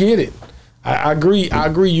 I get it. I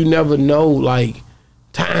agree. You never know, like,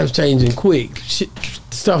 times changing quick. Shit,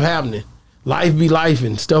 stuff happening. Life be life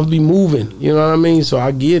and stuff be moving. You know what I mean? So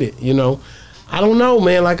I get it, you know. I don't know,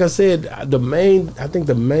 man. Like I said, the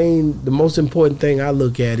most important thing I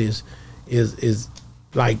look at is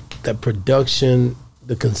like the production,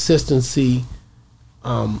 the consistency,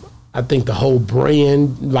 I think the whole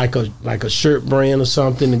brand, like a shirt brand or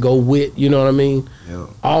something to go with, you know what I mean? Yeah.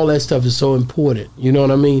 All that stuff is so important, you know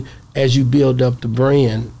what I mean? As you build up the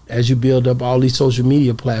brand, as you build up all these social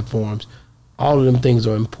media platforms, all of them things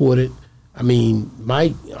are important. I mean,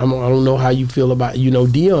 Mike, I don't know how you feel about, you know,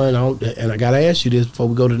 Dion, and I got to ask you this before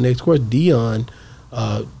we go to the next question. Dion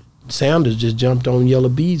Sanders just jumped on Yellow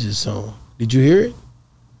Bees' song. Did you hear it?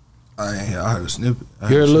 I heard a snippet. You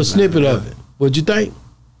heard a little snippet of it. What'd you think?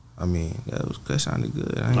 I mean, that sounded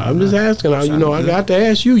good. I'm just asking. You know, I got to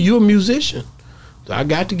ask you. You're a musician. So I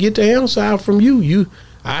got to get the answer out from you.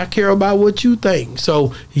 I care about what you think.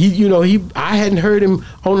 So I hadn't heard him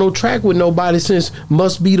on no track with nobody since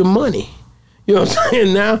Must Be the Money. You know what I'm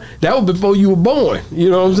saying? Now that was before you were born.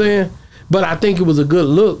 You know what I'm saying? But I think it was a good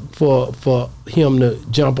look for him to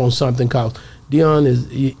jump on something, cause Dion is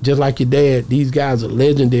just like your dad. These guys are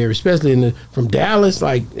legendary, especially from Dallas.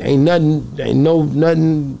 Like ain't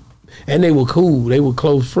nothing. And they were cool. They were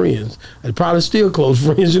close friends. They probably still close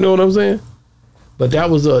friends. You know what I'm saying? But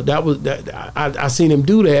I seen him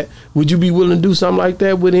do that. Would you be willing to do something like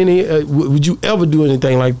that with any? Would you ever do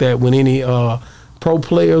anything like that with any pro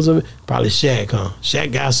players? Probably Shaq, huh?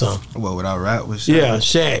 Shaq got something. Well, would I rap with Shaq? Yeah,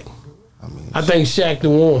 Shaq. I think Shaq the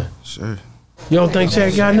one. Sure. You don't think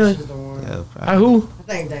Shaq got nothing? Yeah, probably. Who? I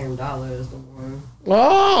think Dame Dollar is the one.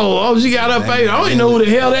 Oh, she got her face. I don't even know who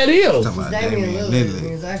the hell that is. Talking about Damian Damian Lillard. Lillard.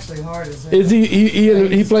 He's actually hard as hell. Is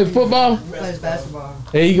he play football? He plays basketball.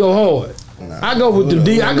 And he go hard. I go with the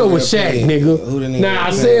D. I go with Shaq, nigga. Now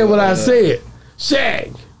I said what I said.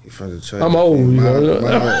 Shaq. He from Detroit. I'm old, you know.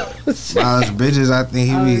 Miles Bridges, I think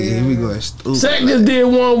he be going stupid. Shaq just did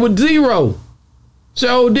one with Zero.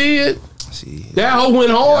 Sure did. See, That hoe went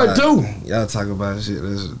hard too. Y'all talk about shit.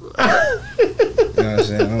 That's, you know what I'm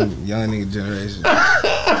saying? I'm young nigga generation.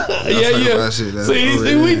 Yeah.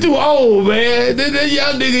 See, we too old, man. That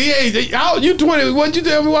young nigga, you 20. What you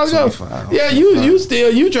tell me while ago? Yeah,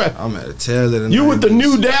 you try. I'm at the tail of the You with the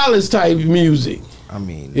new Dallas type music. I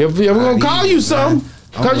mean, If we're gonna call you something,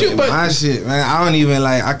 cause you my shit, man. I don't even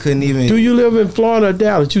like. I couldn't even. Do you live in Florida or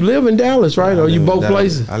Dallas? You live in Dallas, right? Or you both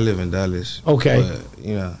places? I live in Dallas. Okay. But,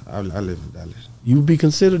 you know, I live in Dallas. You be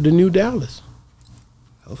considered the new Dallas.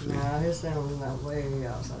 Hopefully. Nah, his sound was not way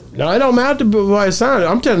outside. No, it don't matter by it sound.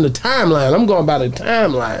 I'm telling the timeline. I'm going by the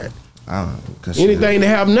timeline. I don't consider Anything that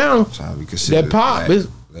happen now, trying to be considered that pop like, is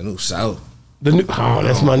the new South. the new. Oh,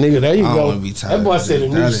 that's my nigga. There you I don't go. wanna be tired That boy of said the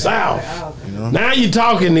new Dallas. South. You know? Now you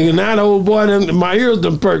talking, nigga. Now the old boy, my ears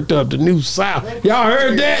done perked up. The new South. Y'all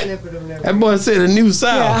heard that? That boy said the new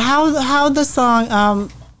South. Yeah, how the song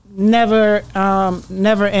Never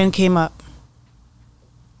End came up.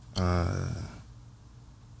 I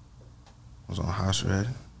was on house ready,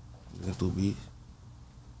 looking through beats.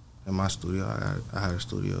 In my studio, I had a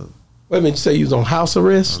studio. Wait a minute, you say you was on house I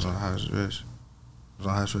arrest? was on house arrest. I was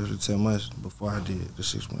on house arrest for 10 months before I did the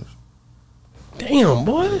 6 months. Damn,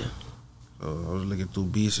 boy. So I was looking through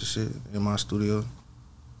beats and shit in my studio,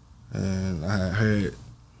 and I had heard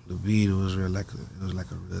the beat. It was like a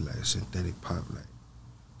real like synthetic pop, like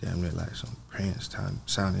damn near like some Prince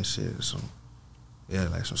sounding shit or some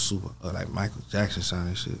like some super like Michael Jackson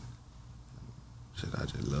sounding shit. Shit, I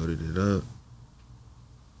just loaded it up,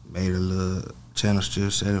 made a little channel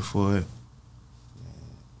strip setting for it.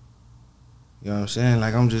 You know what I'm saying?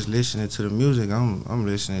 Like I'm just listening to the music. I'm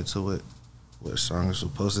listening to what a song is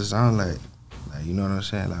supposed to sound like. Like, you know what I'm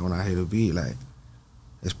saying? Like when I hear the beat, like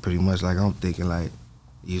it's pretty much like I'm thinking like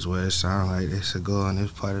these words sound like they should go on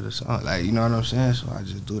this part of the song. Like, you know what I'm saying? So I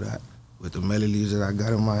just do that with the melodies that I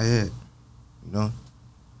got in my head. You know?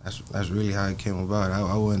 That's really how it came about.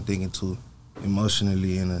 I wasn't thinking too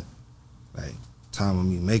emotionally in a like time of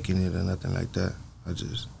me making it or nothing like that. I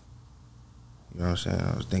just, you know what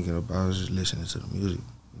I'm saying? I was just listening to the music,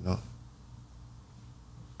 you know?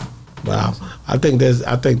 Wow, I think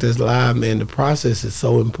that's live, man. The process is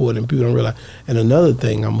so important. People don't realize. And another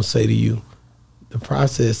thing I'm gonna say to you, the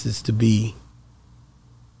process is to be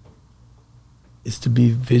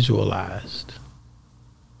visualized.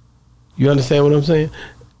 You understand what I'm saying?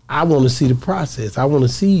 I want to see the process. I want to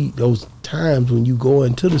see those times when you go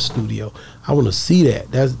into the studio. I want to see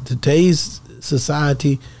that. That's today's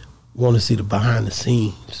society. Want to see the behind the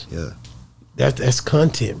scenes. Yeah. That's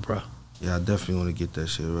content, bro. Yeah, I definitely want to get that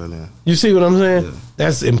shit rolling. You see what I'm saying? Yeah.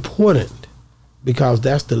 That's important because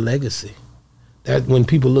that's the legacy. That when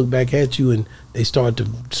people look back at you and they start to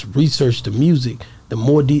research the music, the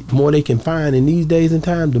more they can find in these days and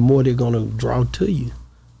times, the more they're gonna draw to you.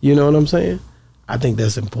 You know what I'm saying? I think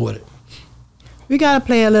that's important. We gotta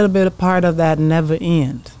play a little bit of part of that Never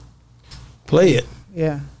End. Play it.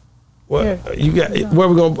 Yeah. What Yeah. you got? Where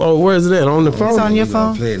we gonna? Oh, where is it at? On the phone? It's on your We gonna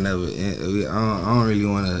phone? Play it Never End. I don't really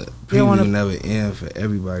want to preview Never End for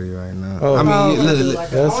everybody right now. Oh. I mean, Oh. look,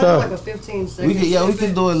 That's I want up. like a 15 we second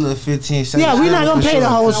can do a little 15 seconds. Yeah, we're not gonna play the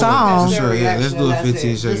whole song. For sure, yeah. Let's do a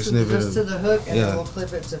 15 second snippet. Just to the hook, and Yeah. then we'll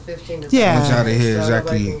clip it to 15 to Yeah. I want y'all to hear so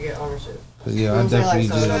everybody exactly. can get ownership. Yeah, I definitely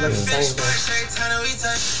So did nobody that. can say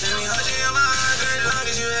that.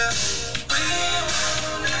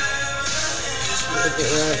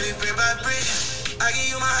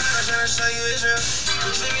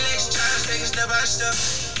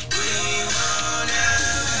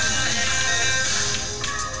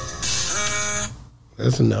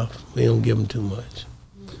 That's enough. We don't give them too much.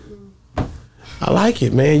 I like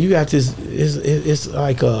it, man. You got this. It's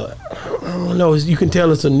like a. I don't know. You can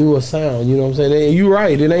tell it's a newer sound. You know what I'm saying? You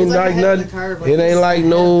right. It ain't It's like ahead of nothing. the curve, It ain't like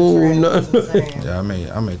no. Yeah,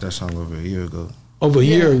 I made that song over a year ago. Over a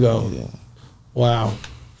year ago. Yeah. Wow.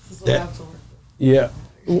 That, Yeah.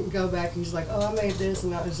 go back and he's like, oh, I made this,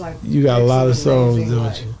 and I was like, You got a lot of songs, amazing, don't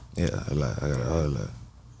like, you? Yeah, I got a whole lot.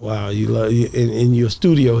 Wow. You love in your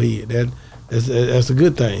studio here. That's a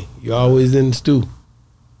good thing. You're always in the stew.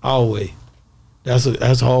 Always.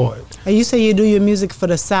 That's hard. And you say you do your music for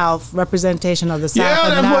the South, representation of the South, Yeah,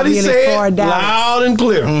 and that's not what he really said. for Dallas. Loud and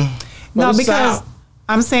clear. No, For the because South.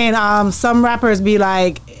 I'm saying some rappers be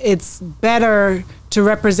like, it's better to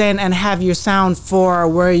represent and have your sound for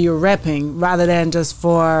where you're repping, rather than just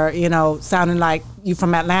for, you know, sounding like you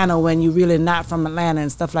from Atlanta when you really not from Atlanta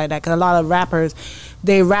and stuff like that. Because a lot of rappers,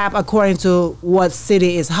 they rap according to what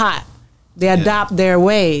city is hot. They adopt their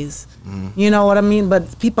ways. You know what I mean?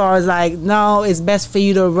 But people are like, no, it's best for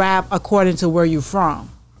you to rap according to where you're from.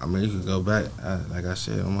 I mean, you can go back, like I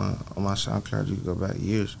said, on my SoundCloud, you can go back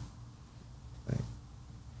years. Like,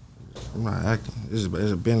 I'm not acting. It's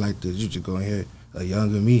been like this. You just go in here, a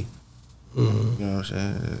younger me. You know what I'm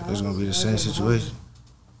saying? It's gonna be the same situation.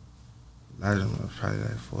 I don't know, probably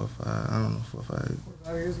like 4 or 5. I don't know, 4 or 5.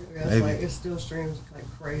 5 years ago, yeah, it's like it still streams like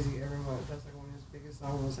crazy every month. That's like one of his biggest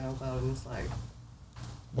songs on SoundCloud, and it's like,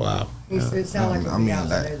 wow. It sounds like a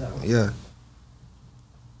today though. Yeah.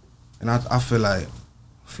 And I feel like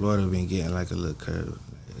Florida been getting like a little curve.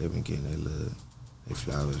 Like, they've been getting their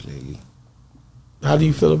flowers lately. How do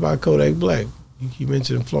you feel about Kodak Black? You keep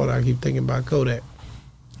mentioning Florida. I keep thinking about Kodak.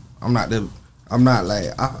 I'm not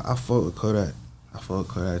like, I fuck with Kodak. I fuck with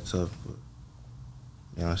Kodak tough, but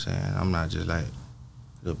you know what I'm saying? I'm not just like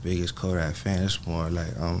the biggest Kodak fan. It's more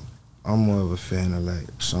like I'm more of a fan of like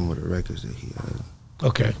some of the records that he has.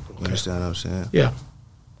 Okay. You understand what I'm saying? Yeah.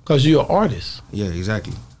 Because you're an artist. Yeah,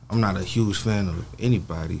 exactly. I'm not a huge fan of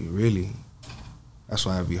anybody, really. That's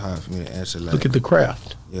why it'd be hard for me to answer like. Look at the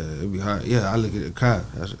craft. Yeah, it'd be hard. Yeah, I look at the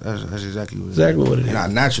craft. That's exactly what Exactly what it is. And I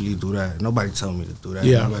naturally do that. Nobody told me to do that.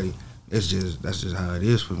 Yeah. That's just how it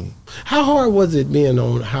is for me. How hard was it being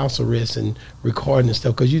on house arrest and recording and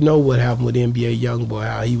stuff? Because you know what happened with NBA Youngboy,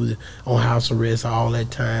 how he was on house arrest all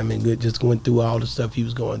that time and just went through all the stuff he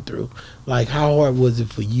was going through. Like, how hard was it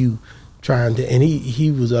for you trying to, and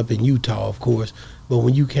he was up in Utah, of course, but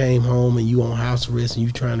when you came home and you on house arrest and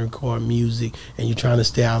you trying to record music and you trying to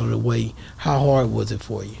stay out of the way, how hard was it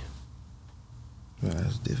for you? Man,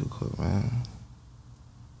 it's difficult, man.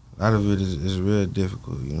 A lot of it is real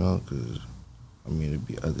difficult, you know, because, I mean, it'd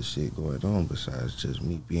be other shit going on besides just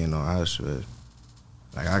me being on house arrest.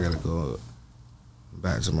 Like, I got to go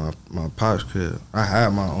back to my pop's crib. I had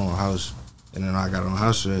my own house, and then I got on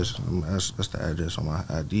house arrest. That's the address on my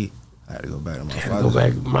ID. I had to go back to my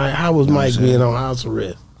father's. How was Mike being on house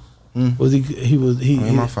arrest? Was he was I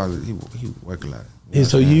mean, my father, he worked a lot. And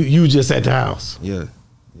so you just at the house? Yeah,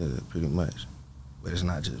 pretty much. But it's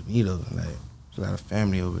not just me, though. Like, there's a lot of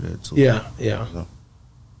family over there, too. Yeah. You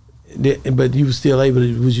know? But you were still able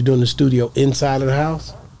to, was you doing the studio inside of the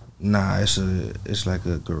house? Nah, it's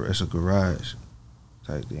a garage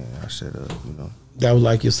type thing I set up, you know. That was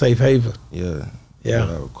like your safe haven? Yeah. Yeah.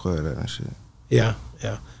 I record that and shit. Yeah.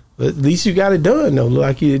 But at least you got it done, though.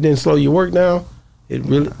 Like it didn't slow your work down. It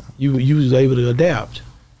really, you was able to adapt.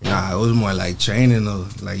 Nah, it was more like training, though.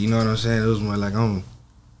 Like, you know what I'm saying? It was more like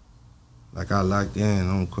I locked in.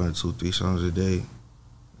 I'm recording 2-3 songs a day.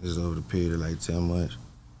 This is over the period of like 10 months.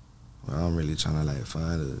 Well, I'm really trying to like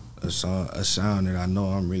find a sound that I know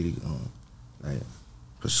I'm really like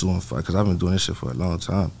pursuing for, because I've been doing this shit for a long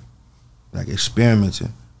time, like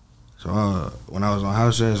experimenting. So when I was on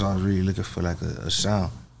house arrest, I was really looking for like a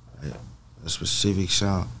sound, like a specific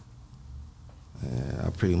sound. And I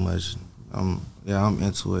pretty much, I'm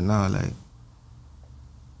into it now. Like,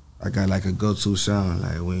 I got like a go-to sound.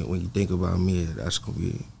 Like when you think about me, that's gonna be,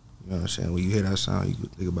 you know what I'm saying? When you hear that sound, you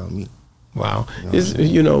think about me. Wow. We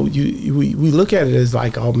look at it as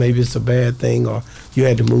like, oh, maybe it's a bad thing, or you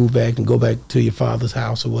had to move back and go back to your father's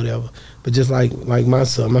house or whatever. But just like my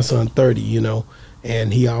son 30, you know,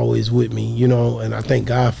 and he always with me, you know, and I thank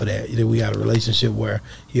God for that. We got a relationship where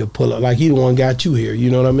he'll pull up, like he the one got you here, you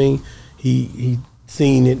know what I mean? He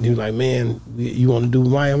seen it and he was like, man, you want to do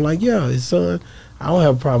my? I'm like, yeah, his son. I don't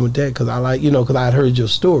have a problem with that because I like, you know, because I had heard your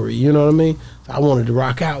story, you know what I mean? So I wanted to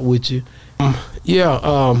rock out with you.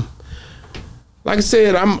 Like I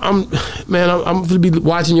said, I'm gonna be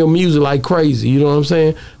watching your music like crazy. You know what I'm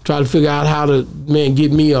saying? Try to figure out how to,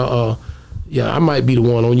 get me I might be the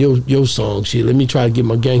one on your song. Shit, let me try to get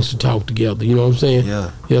my gangster talk together. You know what I'm saying?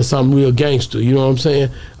 Yeah, something real gangster. You know what I'm saying?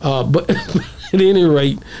 But at any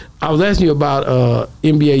rate, I was asking you about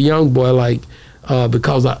NBA Youngboy, like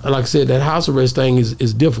because like I said, that house arrest thing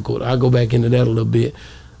is difficult. I'll go back into that a little bit.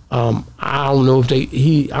 I don't know if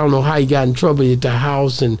I don't know how he got in trouble at the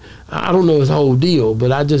house, and I don't know his whole deal,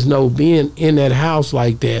 but I just know being in that house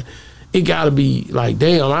like that, it gotta be like,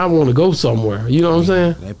 damn, I want to go somewhere. You know what I'm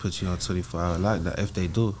saying? They put you on 24-hour lockdown. If they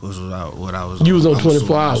do, which was what I was on. You was on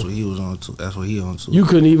 24 hours. That's what he was on too. That's what he on too. You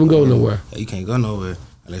couldn't even go nowhere. You can't go nowhere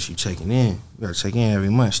unless you checking in. You gotta check in every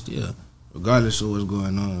month still. Regardless of what's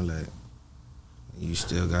going on, like, you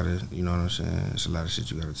still gotta, you know what I'm saying? It's a lot of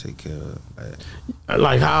shit you gotta take care of.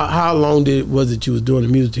 Like how long was it you was doing the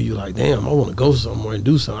music till you like, damn, I wanna go somewhere and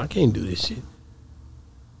do something. I can't do this shit.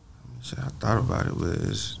 Shit, I thought about it, but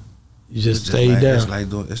it's You just it's stayed like, down.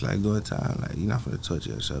 It's like doing time. Like you're not finna touch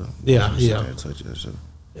yourself. Yeah, You're yeah. not finna touch yourself.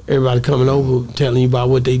 Everybody coming over telling you about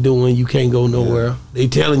what they doing. You can't go nowhere. Yeah. They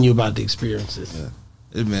telling you about the experiences. Yeah.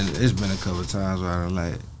 It's been a couple of times where I done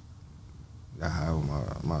like got high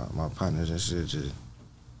with my partners and shit. Just, you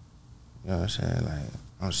know what I'm saying? Like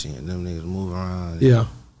I'm seeing them niggas move around. Yeah.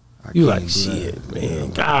 You like do shit, that.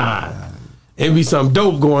 man. God. It be some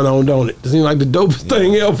dope going on, don't it? It seems like the dopest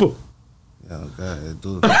thing ever. Yeah, God, it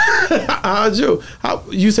do. How's you?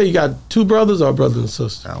 You say you got 2 brothers or brothers and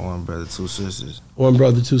sisters? Got 1 brother, 2 sisters. 1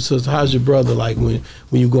 brother, 2 sisters. How's your brother like when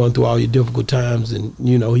you going through all your difficult times and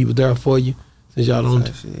you know he was there for you? Since y'all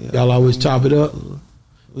don't, y'all always chop it up.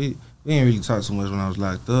 We didn't really talk too much when I was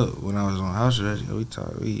locked up. When I was on house arrest,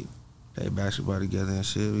 we played basketball together and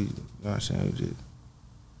shit. You know what I'm saying? We did.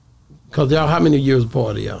 Cause y'all, how many years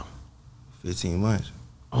apart are y'all? 15 months.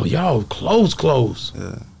 Oh, y'all close.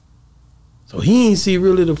 Yeah. So he ain't see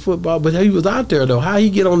really the football, but he was out there though. How he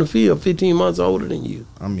get on the field 15 months older than you?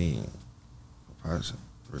 I mean, I was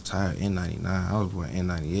retired in '99. I was born in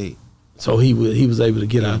 '98. So he was able to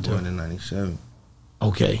get out there. Born in '97.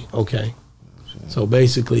 Okay. You know So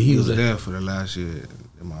basically, he was there for the last year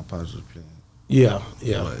that my pops was playing. Yeah.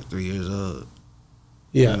 What, 3 years old.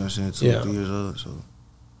 Yeah. You know what I'm saying? 2 or 3 years old. So.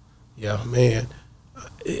 Yeah, man.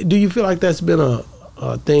 Do you feel like that's been a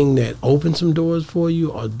thing that opened some doors for you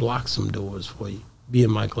or blocked some doors for you, being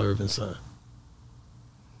Michael Irvin's son?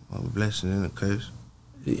 Well, a blessing and a curse.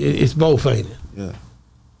 It's both, ain't it? Yeah.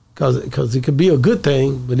 Cause it could be a good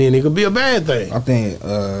thing, but then it could be a bad thing. I think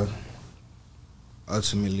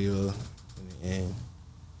ultimately, in the end, in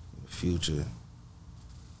the future,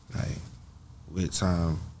 like with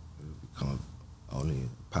time, it'll become only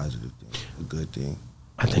a positive thing, a good thing.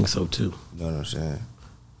 I think so too. You know what I'm saying?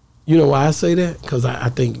 You know why I say that? Because I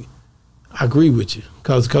think I agree with you.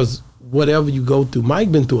 Because whatever you go through,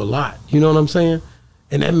 Mike been through a lot. You know what I'm saying?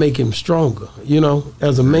 And that make him stronger, you know,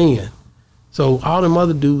 as a man. So all them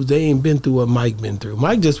other dudes, they ain't been through what Mike been through.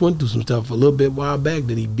 Mike just went through some stuff a little bit while back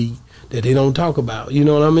that he beat that they don't talk about. You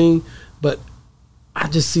know what I mean? But I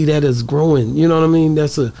just see that as growing. You know what I mean?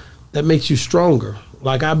 That makes you stronger.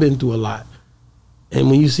 Like I've been through a lot. And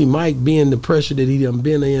when you see Mike being the pressure that he done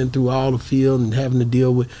been in through all the field and having to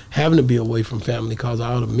be away from family because of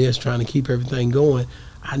all the mess, trying to keep everything going,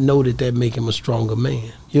 I know that make him a stronger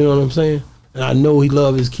man. You know what I'm saying? And I know he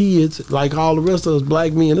love his kids like all the rest of us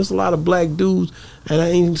black men. There's a lot of black dudes, and I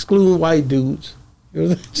ain't excluding white dudes. You know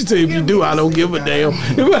what I'm saying? If you do, I don't give a damn.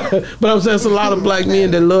 But I'm saying it's a lot of black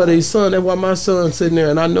men that love their son. That's why my son's sitting there,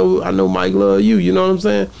 and I know Mike love you. You know what I'm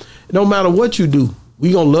saying? No matter what you do,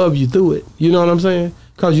 we gonna love you through it. You know what I'm saying?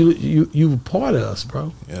 Cause you part of us,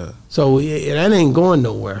 bro. Yeah. So that ain't going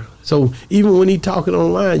nowhere. So even when he talking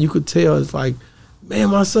online, you could tell it's like, man,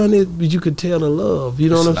 my son is. But you could tell the love. You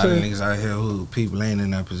know what I'm saying? There's a lot of niggas out here who people ain't in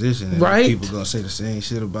that position, and right? people gonna say the same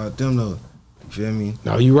shit about them though. You feel me?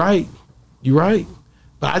 No, you right. You right.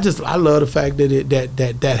 But I love the fact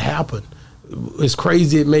that that happened. As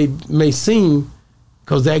crazy it may seem,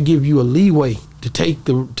 cause that give you a leeway to take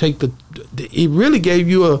the. It really gave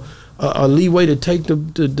you a leeway to take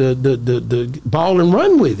the ball and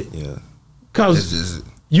run with it. Yeah. Cause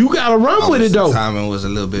you gotta run with it though. The timing was a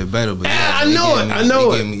little bit better, but yeah, I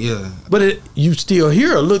know it. Yeah. But you still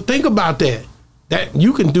here. Look, think about that. That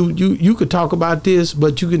you can do. You could talk about this,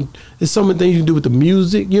 but you can. There's so many things you can do with the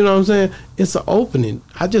music. You know what I'm saying? It's an opening.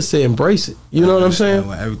 I just say embrace it. You know what I'm saying?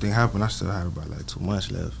 When everything happened, I still had about like 2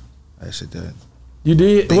 months left. I said that. You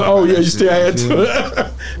did? Well, you still had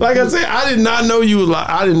to. Like I said, I did not know you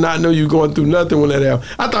were going through nothing when that happened.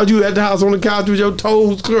 I thought you were at the house on the couch with your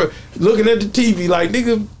toes curled, looking at the TV like,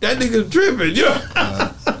 nigga, that nigga tripping. You know?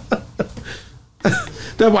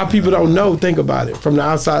 That's why people don't know. Think about it. From the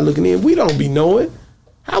outside looking in, we don't be knowing.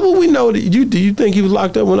 How would we know that? Do you think he was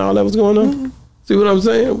locked up when all that was going on? Mm-hmm. See what I'm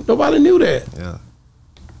saying? Nobody knew that. Yeah.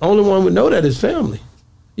 Only one would know that is family.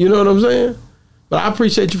 You know what I'm saying? But I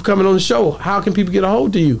appreciate you for coming on the show. How can people get a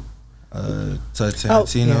hold of you? Tut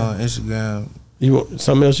Tarantino on Instagram. You want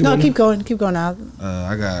something else? No, keep going out.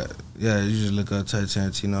 I got you just look up Tut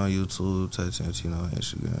Tarantino on YouTube, Tut Tarantino on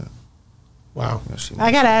Instagram. Wow.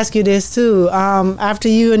 I gotta ask you this too. After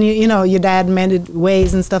you and your dad mended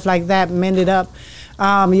ways and stuff like that, mended up.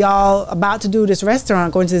 Y'all about to do this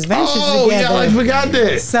restaurant, going to this venture together. Oh yeah, I forgot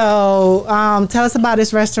that. So tell us about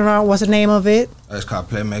this restaurant. What's the name of it? It's called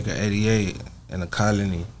Playmaker 88 in the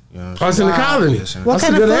Colony. You know what I'm saying? In the Colony. Yes, what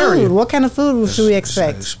kind of food? Area. What kind of food should we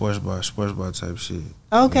expect? It's sports bar type shit.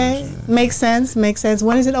 Okay, you know makes sense.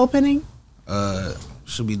 When is it opening?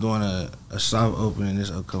 Should be doing a soft opening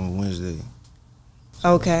this upcoming Wednesday.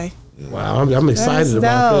 Okay. Wow, I'm excited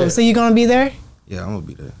about dope. that. So you gonna be there? Yeah, I'm gonna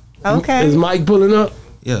be there. Okay. Is Mike pulling up?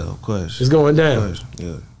 Yeah, of course. It's going down. Of course,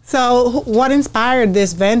 yeah. So what inspired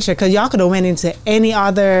this venture? Because y'all could have went into any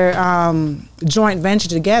other joint venture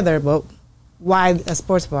together, but why a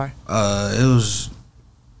sports bar? It was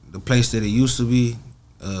the place that it used to be.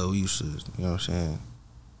 We used to, you know what I'm saying?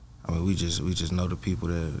 I mean, we just know the people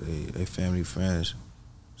that they family friends.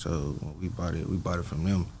 So when we bought it from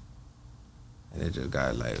them. And it just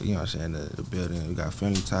got like, you know what I'm saying, the building, we got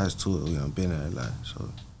family ties to it. We done been there a lot, so.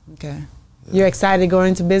 Okay. Yeah. You're excited going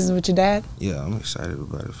into business with your dad? Yeah, I'm excited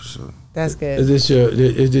about it for sure. That's good.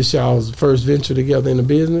 Is this y'all's first venture together in the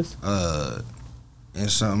business? And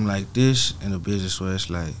something like this, in a business where it's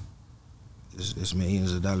like, it's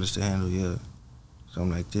millions of dollars to handle, yeah.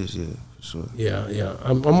 Something like this, yeah, for sure. Yeah.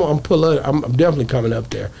 I'm definitely coming up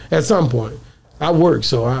there at some point. I work,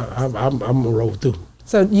 so I'm gonna roll through.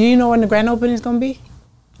 So you know when the grand opening is gonna be?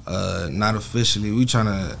 Not officially. We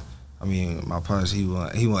tryna. I mean, my pops he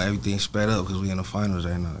want everything sped up because we in the finals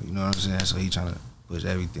right now. You know what I'm saying? So he tryna push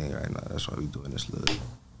everything right now. That's why we doing this little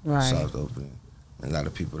soft opening. And a lot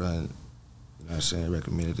of people done, you know what I'm saying,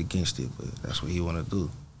 recommended against it, but that's what he wanna do.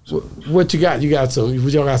 So, what you got? Y'all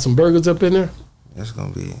got some burgers up in there? It's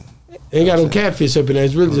gonna be. Ain't got no catfish up in there.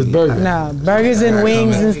 It's really just burgers. No, burgers and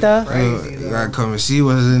wings and stuff. You gotta come and see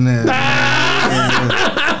what's in there.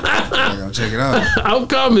 Go check it out. I'm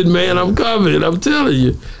coming, man. I'm coming. I'm telling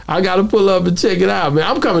you. I got to pull up and check it out, man.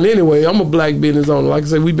 I'm coming anyway. I'm a black business owner. Like I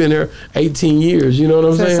said, we've been here 18 years. You know what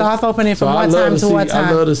I'm saying? So soft opening from what time to what time?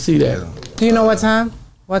 I love to see that. Do you know what time?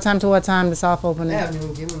 What time to what time the soft opening? They haven't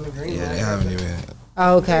even given the green light. Yeah, they haven't even.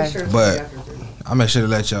 Oh, okay. Pretty sure it's But after 3. I'll make sure to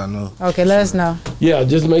let y'all know. Okay, let us know. Yeah,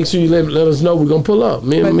 just make sure you let us know. We're going to pull up.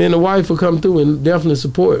 Me and the wife will come through and definitely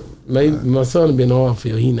support. Maybe my son has been in oil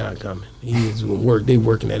field. He not coming. He is going to work. They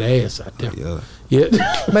working that ass out there. Yeah.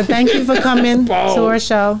 But thank you for coming to our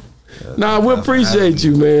show. Nah, we appreciate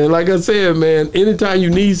you, man. Like I said, man, anytime you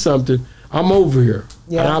need something, I'm over here.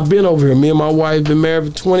 Yeah. And I've been over here. Me and my wife been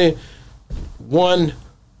married for 21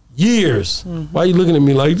 years. Mm-hmm. Why are you looking at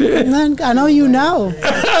me like that? I know you know.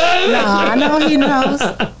 No, I know he knows.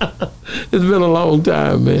 It's been a long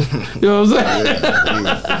time, man. You know what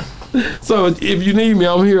I'm saying? So if you need me,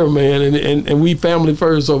 I'm here, man. And we family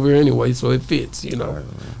first over here anyway, so it fits, you know.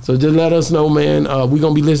 So just let us know, man. We're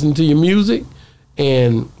going to be listening to your music,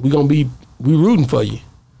 and we rooting for you.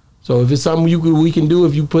 So if it's something we can do,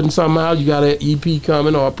 if you putting something out, you got an EP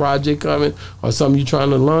coming or a project coming or something you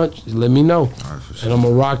trying to launch, just let me know. All right, for sure. And I'm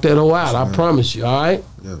going to rock that whole out. I promise you, all right?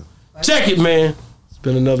 Yeah. Check it, man. It's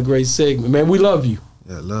been another great segment. Man, we love you.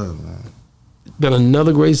 Yeah, love, man. It's been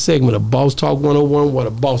another great segment of Boss Talk 101, where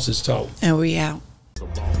the bosses talk. And we out.